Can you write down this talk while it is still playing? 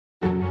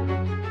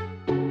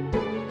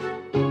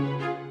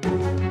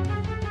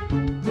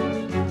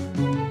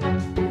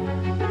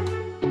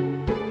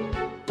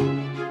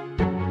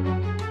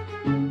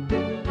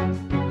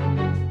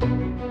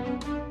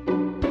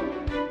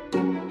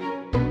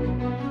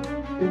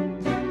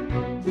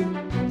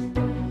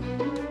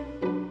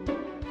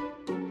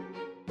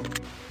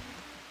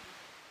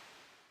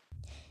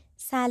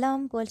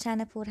سلام،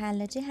 گلشن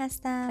پورحلاجی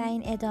هستم و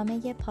این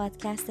ادامه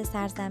پادکست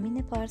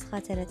سرزمین پارس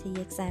خاطرات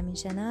یک زمین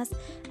شناس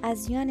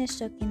از یان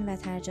اشتوکین و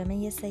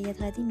ترجمه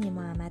سید هادی میر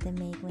محمد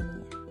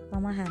میگونیه. با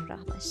ما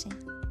همراه باشین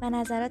و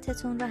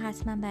نظراتتون رو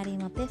حتما برای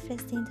ما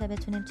بفرستین تا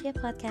بتونیم توی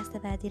پادکست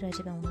بعدی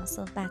راجع به اونها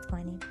صحبت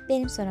کنیم.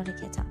 بریم سراغ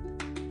کتاب.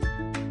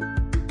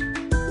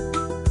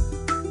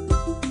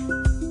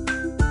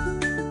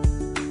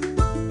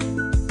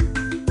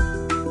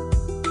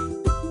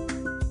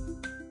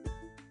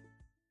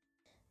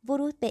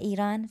 ورود به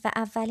ایران و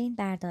اولین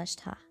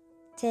برداشت‌ها.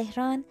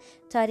 تهران،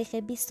 تاریخ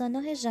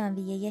 29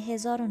 ژانویه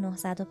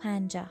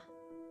 1950.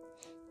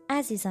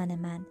 عزیزان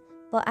من،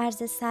 با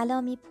عرض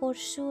سلامی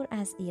پرشور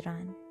از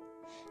ایران.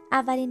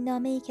 اولین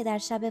نامه‌ای که در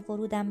شب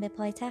ورودم به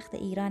پایتخت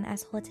ایران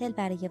از هتل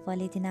برای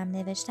والدینم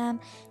نوشتم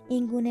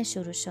این گونه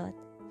شروع شد.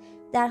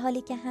 در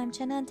حالی که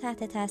همچنان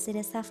تحت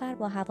تاثیر سفر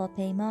با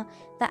هواپیما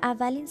و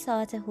اولین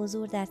ساعت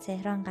حضور در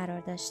تهران قرار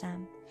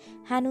داشتم.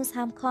 هنوز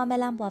هم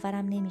کاملا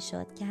باورم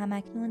نمیشد که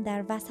همکنون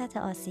در وسط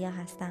آسیا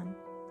هستم.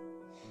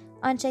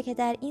 آنچه که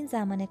در این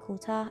زمان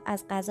کوتاه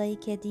از غذایی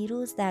که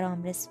دیروز در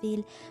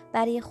آمرسفیل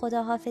برای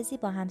خداحافظی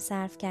با هم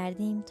صرف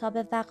کردیم تا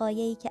به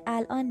وقایعی که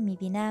الان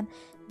میبینم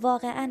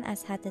واقعا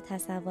از حد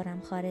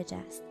تصورم خارج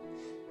است.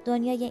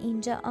 دنیای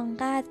اینجا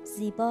آنقدر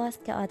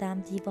زیباست که آدم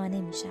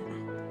دیوانه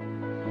میشود.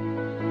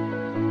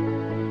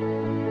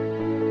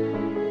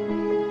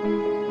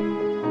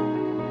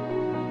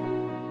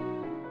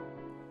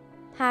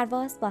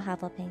 پرواز با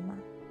هواپیما.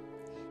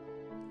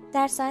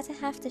 در ساعت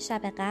 7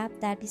 شب قبل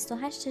در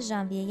 28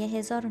 ژانویه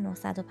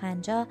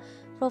 1950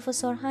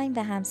 پروفسور هایم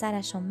و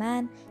همسرش و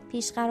من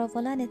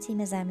پیشقراولان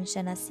تیم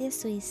زمینشناسی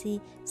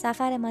سوئیسی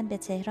سفرمان به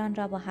تهران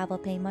را با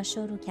هواپیما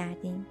شروع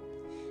کردیم.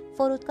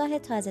 فرودگاه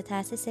تازه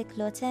تأسیس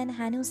کلوتن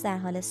هنوز در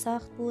حال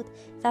ساخت بود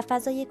و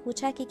فضای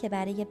کوچکی که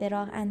برای به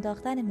راه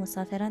انداختن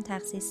مسافران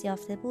تخصیص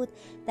یافته بود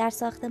در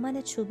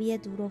ساختمان چوبی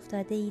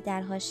دورافتاده‌ای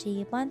در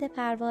حاشیه باند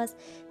پرواز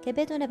که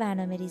بدون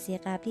برنامه‌ریزی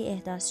قبلی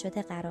احداث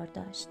شده قرار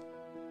داشت.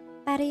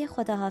 برای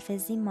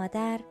خداحافظی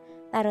مادر،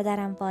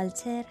 برادرم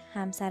والتر،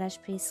 همسرش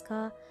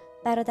پریسکا،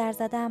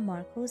 برادرزاده‌ام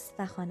مارکوس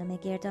و خانم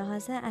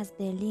گرداهازه از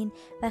برلین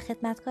و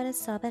خدمتکار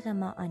سابق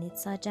ما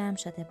آنیتسا جمع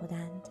شده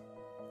بودند.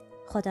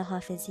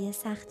 خداحافظی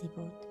سختی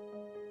بود.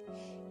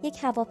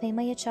 یک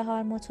هواپیمای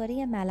 4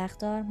 موتوری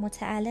ملخدار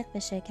متعلق به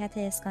شرکت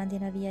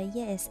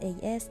اسکاندیناویایی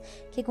SAS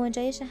که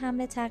گنجایش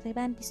حمل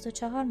تقریباً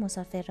 24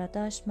 مسافر را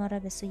داشت ما را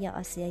به سوی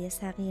آسیای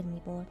صغیر می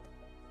برد.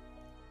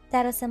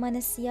 در آسمان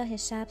سیاه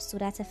شب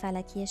صورت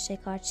فلکی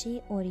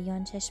شکارچی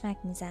اوریون چشمک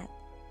می زد.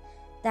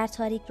 در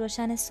تاریک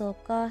روشن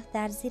صبحگاه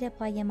در زیر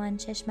پایمان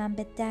چشمم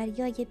به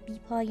دریای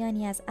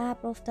بیپایانی از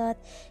ابر افتاد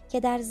که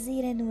در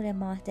زیر نور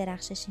ماه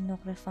درخششی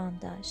نقره‌فام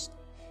داشت.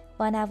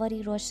 با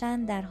نواری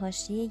روشن در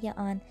حاشیه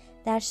آن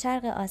در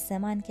شرق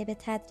آسمان که به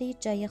تدریج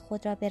جای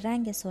خود را به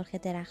رنگ سرخ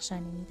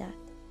درخشانی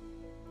می‌داد.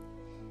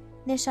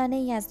 نشانه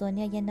ای از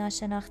دنیای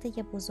ناشناخته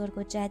بزرگ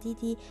و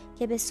جدیدی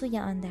که به سوی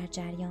آن در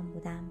جریان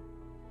بودم.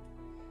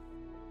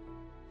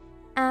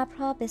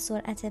 ابرها به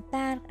سرعت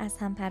برق از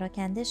هم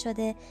پراکنده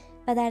شده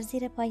و در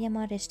زیر پای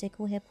ما رشته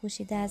کوه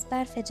پوشیده از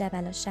برف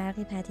جبل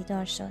الشرقی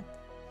پدیدار شد.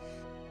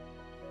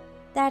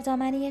 در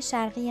دامنه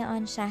شرقی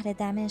آن شهر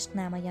دمشق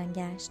نمایان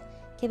گشت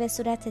که به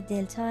صورت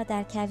دلتا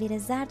در کویر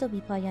زرد و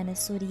بیپایان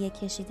سوریه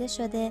کشیده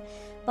شده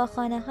با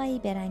خانه‌هایی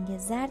به رنگ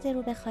زرد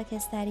رو به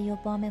خاکستری و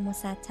بام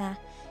مسطح،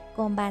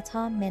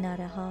 گنبدها،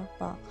 مناره‌ها،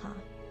 باغ‌ها.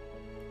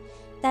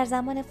 در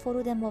زمان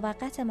فرود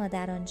موقت ما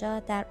در آنجا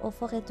در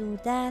افق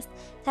دوردست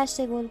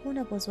تشت گلگون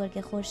و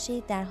بزرگ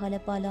خورشید در حال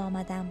بالا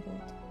آمدن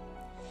بود.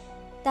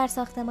 در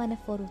ساختمان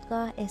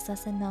فرودگاه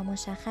احساس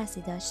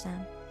نامشخصی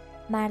داشتم.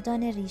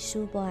 مردان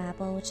ریشو با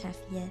عبا و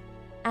چفیه،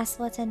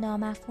 اصوات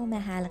نامفهوم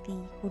حلقی،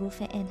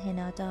 حروف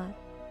انحنادار.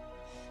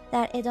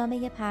 در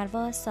ادامه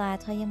پرواز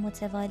ساعتهای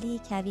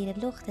متوالی کویر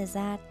لخت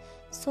زرد،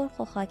 سرخ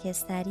و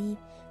خاکستری،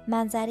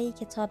 منظره‌ای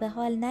که تا به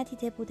حال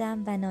ندیده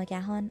بودم و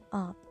ناگهان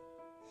آب.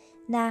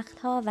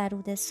 نخل‌ها و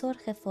رود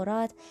سرخ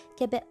فرات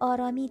که به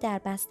آرامی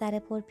در بستر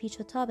پرپیچ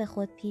و تاب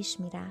خود پیش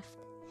می‌رفت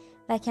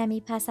و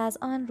کمی پس از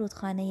آن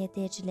رودخانه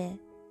دجله.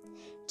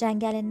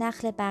 جنگل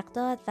نخل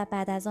بغداد و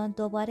بعد از آن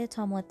دوباره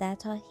تا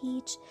مدت‌ها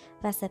هیچ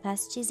و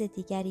سپس چیز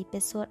دیگری به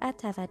سرعت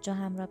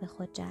توجهم را به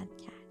خود جلب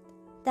کرد.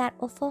 در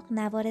افق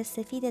نوار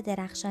سفید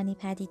درخشانی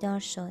پدیدار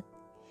شد.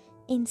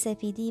 این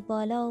سفیدی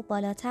بالا و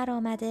بالاتر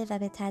آمده و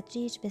به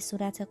تدریج به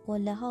صورت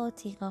قله‌ها و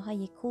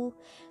تیغه‌های کوه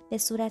به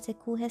صورت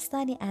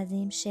کوهستانی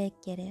عظیم شکل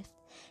گرفت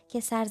که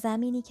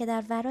سرزمینی که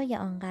در ورای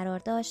آن قرار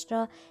داشت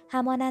را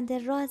همانند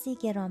رازی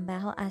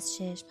گرانبها از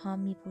چشم‌ها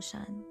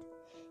می‌پوشاند.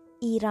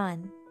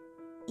 ایران،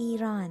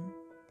 ایران.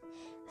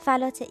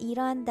 فلات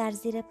ایران در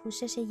زیر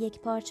پوشش یک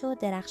پارچه و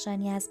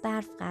درخشانی از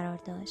برف قرار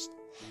داشت.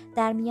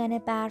 در میان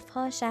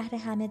برفها شهر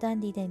همدان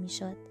دیده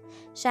میشد.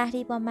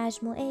 شهری با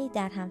مجموعه‌ای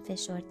در هم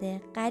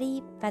فشرده،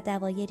 غریب و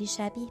دوایری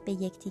شبیه به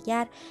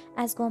یکدیگر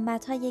از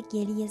گنبدهای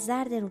گلی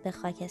زرد رو به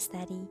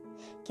خاکستری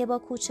که با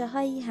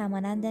کوچه‌هایی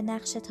همانند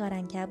نقش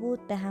تارعنکبوت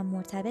به هم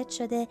مرتبط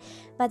شده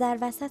و در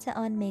وسط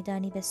آن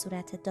میدانی به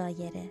صورت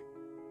دایره.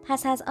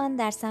 پس از آن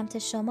در سمت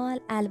شمال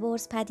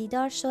البرز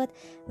پدیدار شد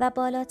و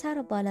بالاتر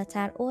و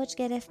بالاتر اوج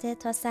گرفته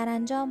تا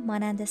سرانجام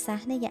مانند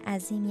صحنه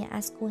عظیمی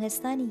از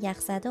کوهستانی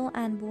یخزده و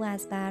انبوه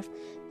از برف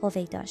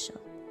هویدا شد،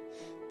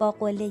 با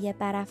قله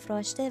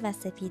برافراشته و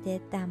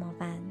سپید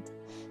دماوند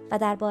و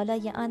در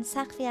بالای آن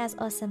سقفی از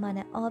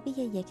آسمان آبی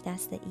یک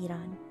دست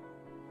ایران.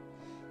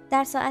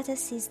 در ساعت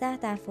 13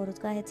 در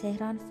فرودگاه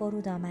تهران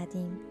فرود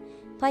آمدیم.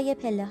 پای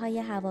پله‌های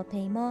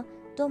هواپیما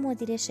 2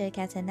 مدیر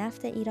شرکت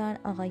نفت ایران،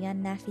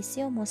 آقایان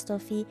نفیسی و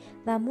مصطفی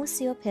و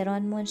موسی و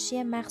پران،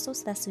 منشی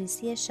مخصوص و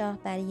سوئیسی شاه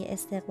برای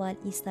استقبال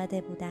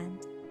ایستاده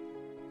بودند.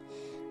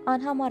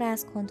 آنها ما را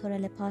از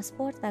کنترل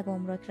پاسپورت و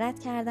گمرک رد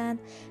کردند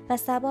و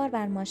سوار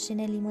بر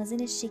ماشین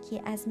لیموزین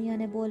شیکی از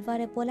میان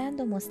بولوار بلند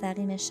و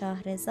مستقیم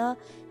شاه رضا،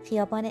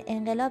 خیابان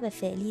انقلاب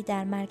فعلی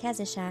در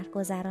مرکز شهر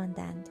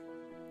گذراندند.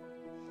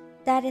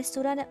 در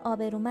رستوران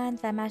آبرومند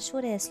و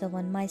مشهور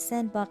اسلوون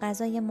مایسن با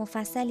غذای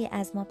مفصلی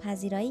از ما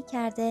پذیرایی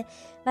کرده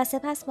و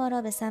سپس ما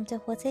را به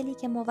سمت هتلی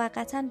که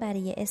موقتاً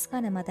برای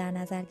اسکان ما در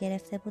نظر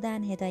گرفته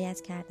بودند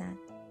هدایت کردند.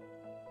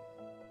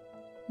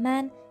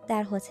 من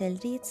در هتل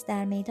ریتز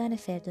در میدان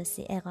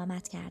فردوسی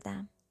اقامت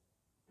کردم.